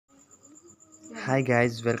Hi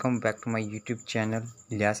guys, welcome back to my YouTube channel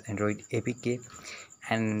Ilyas Android APK,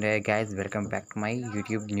 and guys, welcome back to my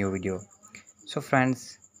YouTube new video. So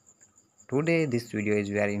friends, today this video is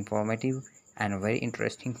very informative and very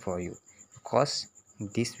interesting for you because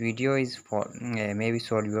this video is for maybe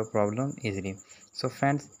solve your problem easily. So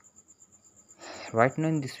friends, right now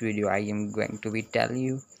in this video I am going to be tell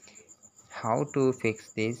you how to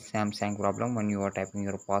fix this Samsung problem when you are typing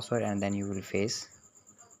your password, and then you will face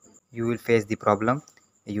the problem.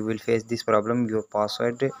 You will face this problem. Your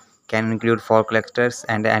password can include four characters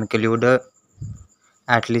and include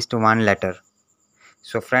at least one letter.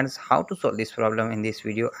 So friends, how to solve this problem in this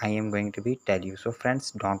video I am going to be tell you. So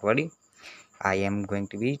friends, don't worry, I am going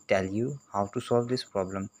to be tell you how to solve this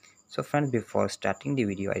problem. So friends, before starting the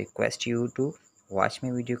video, I request you to watch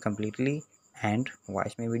my video completely and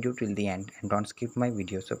watch my video till the end, and don't skip my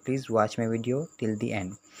video. So please watch my video till the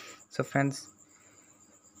end. So friends,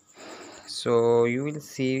 so you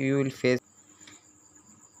will face,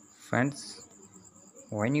 friends,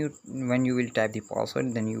 when you will type the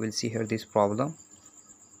password, then you will see here this problem.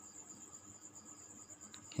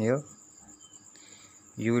 Here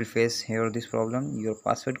you will face here this problem: your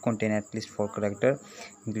password contain at least four character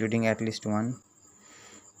including at least one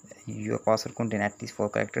your password contain at least four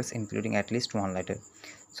characters including at least one letter.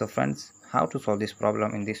 So friends, how to solve this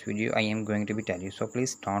problem in this video I am going to be tell you, so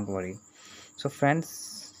please don't worry. So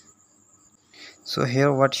friends, so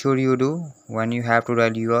here what should you do when you have to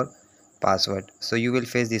write your password? So you will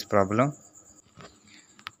face this problem.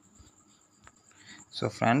 So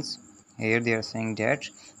friends, here they are saying that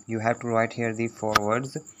you have to write here the four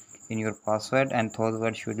words in your password, and those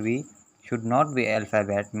words should not be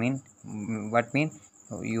alphabet. What mean?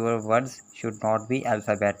 Your words should not be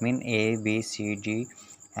alphabet, mean A, B, C, D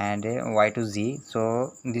and Y to Z.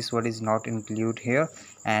 So this word is not included here,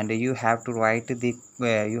 and you have to write the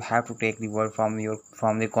you have to take the word from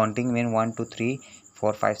the counting, mean 1 2 3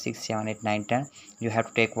 4 5 6 7 8 9 10. You have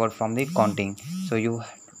to take word from the counting. So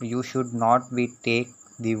you should not be take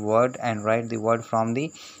the word and write the word from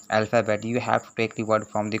the alphabet. You have to take the word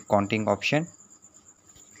from the counting option,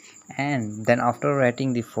 and then after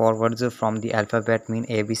writing the four words from the alphabet, mean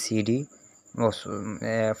A B C D,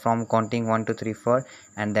 from counting 1 2 3 4,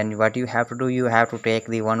 and then what you have to do, you have to take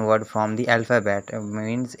the one word from the alphabet,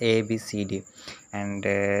 means A B C D. And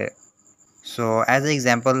so as an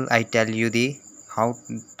example I tell you the how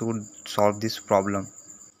to solve this problem.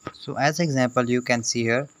 So as example, you can see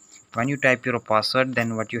here, when you type your password,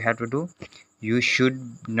 then what you have to do, you should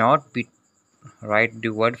not be write the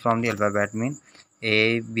word from the alphabet, mean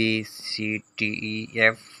A B C D E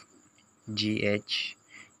F G H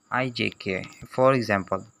I J K, for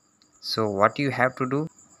example. So what you have to do,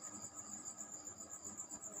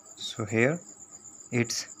 so here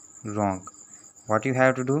it's wrong. What you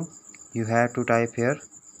have to do, you have to type here.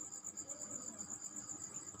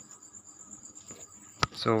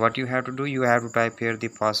 So what you have to do, you have to type here the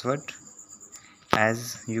password,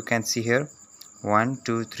 as you can see here, 1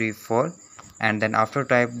 2 3 4, and then after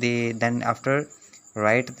after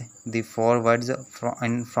write the four words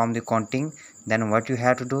from the counting. Then what you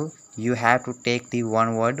have to do, you have to take the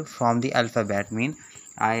one word from the alphabet, mean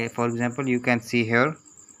for example, you can see here,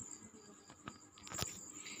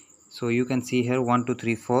 so you can see here 1 2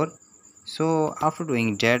 3 4. So after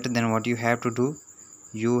doing that, then what you have to do,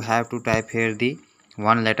 you have to type here the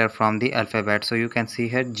one letter from the alphabet. So you can see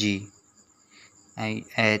here G I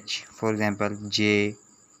H, for example, J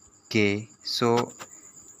K. So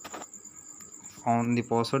on the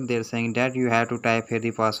password they're saying that you have to type here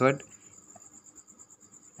the password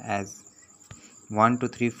as 1 2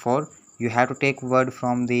 3 4. You have to take word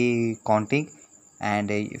from the counting, and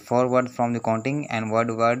four word from the counting, and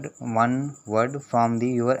one word from the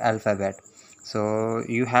your alphabet. So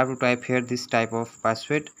you have to type here this type of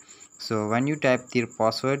password. So when you type the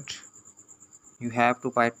password, you have to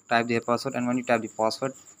type the password, and when you type the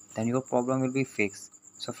password, then your problem will be fixed.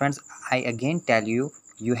 So friends, I again tell you,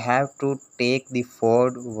 you have to take the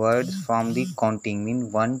four words from the counting,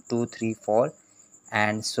 mean 1 2 3 4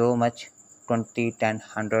 and so much, 20 10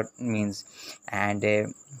 100 means. And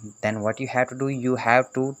then what you have to do, you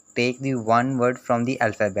have to take the one word from the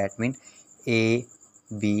alphabet, mean A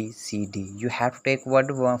B C D. You have to take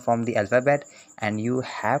word from the alphabet, and you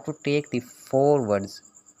have to take the four words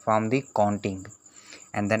from the counting,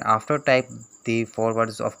 and then after type the four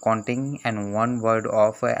words of counting and one word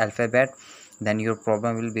of alphabet, then your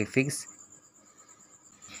problem will be fixed.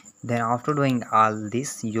 Then after doing all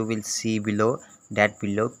this, you will see below that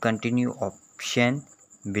below continue option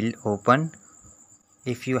will open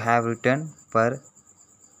if you have written per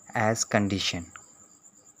as condition.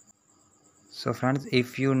 So friends,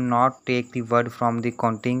 if you not take the word from the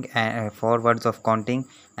counting, 4 words of counting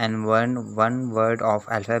and one word of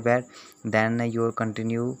alphabet, then you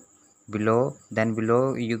continue below, then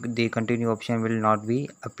below you the continue option will not be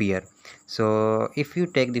appear. So if you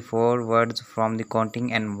take the 4 words from the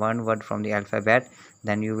counting and one word from the alphabet,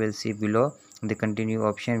 then you will see below the continue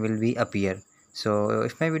option will be appear. So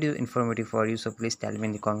if my video is informative for you, so please tell me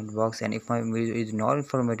in the comment box, and if my video is not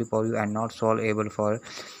informative for you and not solvable for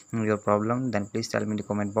your problem, then please tell me in the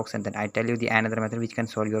comment box, and then I tell you the another method which can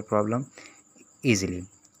solve your problem easily.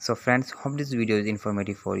 So friends, hope this video is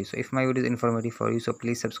informative for you. So if my video is informative for you, so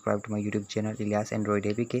please subscribe to my YouTube channel Ilyas Android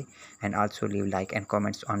APK, and also leave like and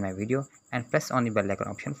comments on my video and press on the bell icon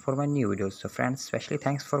option for my new videos. So friends, especially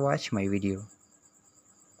thanks for watching my video.